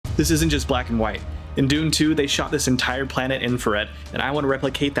This isn't just black and white. In Dune 2, they shot this entire planet infrared, and I want to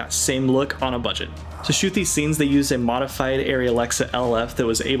replicate that same look on a budget. To shoot these scenes, they used a modified Arri Alexa LF that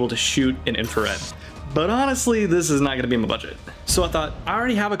was able to shoot in infrared. But honestly, this is not going to be my budget. So I thought, I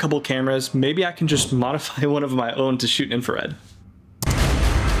already have a couple cameras, maybe I can just modify one of my own to shoot infrared.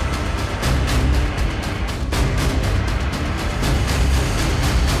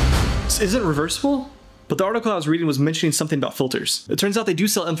 Is it reversible? But the article I was reading was mentioning something about filters. It turns out they do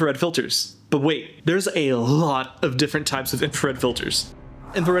sell infrared filters. But wait, there's a lot of different types of infrared filters.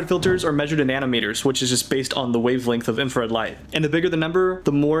 Infrared filters are measured in nanometers, which is just based on the wavelength of infrared light. And the bigger the number,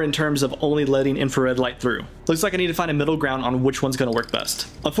 the more in terms of only letting infrared light through. Looks like I need to find a middle ground on which one's gonna work best.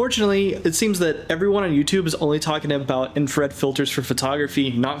 Unfortunately, it seems that everyone on YouTube is only talking about infrared filters for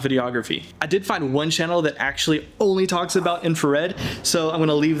photography, not videography. I did find one channel that actually only talks about infrared, so I'm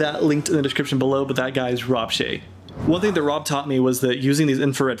gonna leave that linked in the description below, but that guy is Rob Shea. One thing that Rob taught me was that using these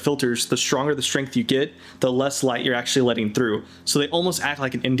infrared filters, the stronger the strength you get, the less light you're actually letting through. So they almost act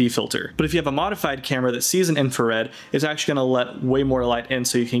like an ND filter. But if you have a modified camera that sees an infrared, it's actually gonna let way more light in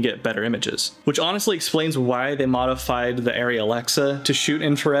so you can get better images. Which honestly explains why they modified the Arri Alexa to shoot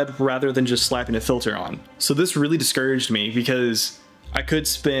infrared rather than just slapping a filter on. So this really discouraged me because I could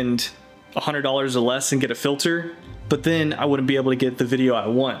spend $100 or less and get a filter, but then I wouldn't be able to get the video I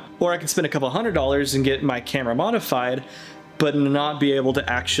want. Or I could spend a couple $100 and get my camera modified, but not be able to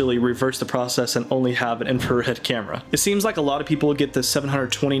actually reverse the process and only have an infrared camera. It seems like a lot of people get the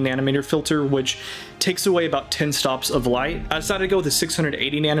 720 nanometer filter, which takes away about 10 stops of light. I decided to go with the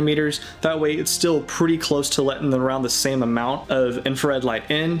 680 nanometers. That way it's still pretty close to letting around the same amount of infrared light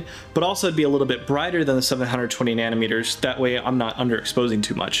in, but also it'd be a little bit brighter than the 720 nanometers. That way I'm not underexposing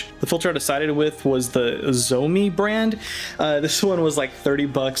too much. The filter I decided with was the Zomi brand. This one was like 30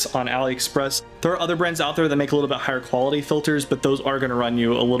 bucks on AliExpress. There are other brands out there that make a little bit higher quality filters, but those are gonna run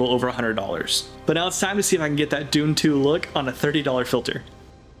you a little over $100. But now it's time to see if I can get that Dune 2 look on a $30 filter.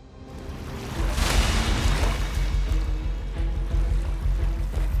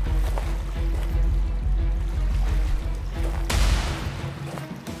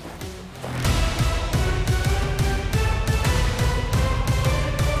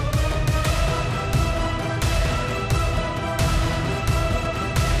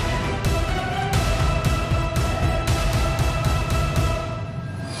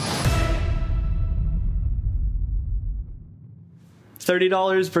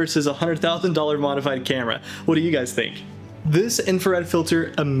 $30 versus a $100,000 modified camera. What do you guys think? This infrared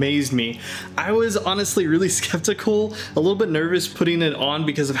filter amazed me. I was honestly really skeptical, a little bit nervous putting it on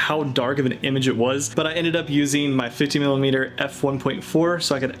because of how dark of an image it was, but I ended up using my 50mm f1.4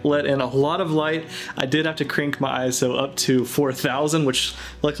 so I could let in a lot of light. I did have to crank my ISO up to 4000, which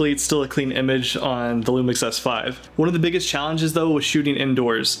luckily it's still a clean image on the Lumix S5. One of the biggest challenges though was shooting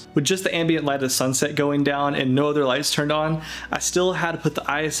indoors. With just the ambient light of the sunset going down and no other lights turned on, I still had to put the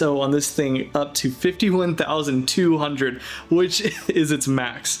ISO on this thing up to 51,200, which is its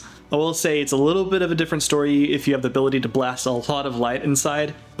max. I will say it's a little bit of a different story if you have the ability to blast a lot of light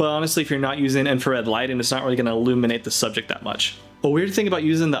inside, but honestly if you're not using infrared lighting, it's not really going to illuminate the subject that much. A weird thing about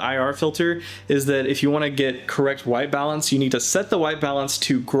using the IR filter is that if you want to get correct white balance, you need to set the white balance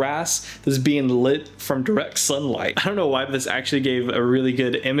to grass that's being lit from direct sunlight. I don't know why, but this actually gave a really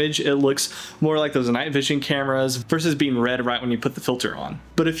good image. It looks more like those night vision cameras versus being red right when you put the filter on.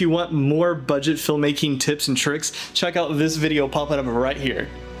 But if you want more budget filmmaking tips and tricks, check out this video popping up right here.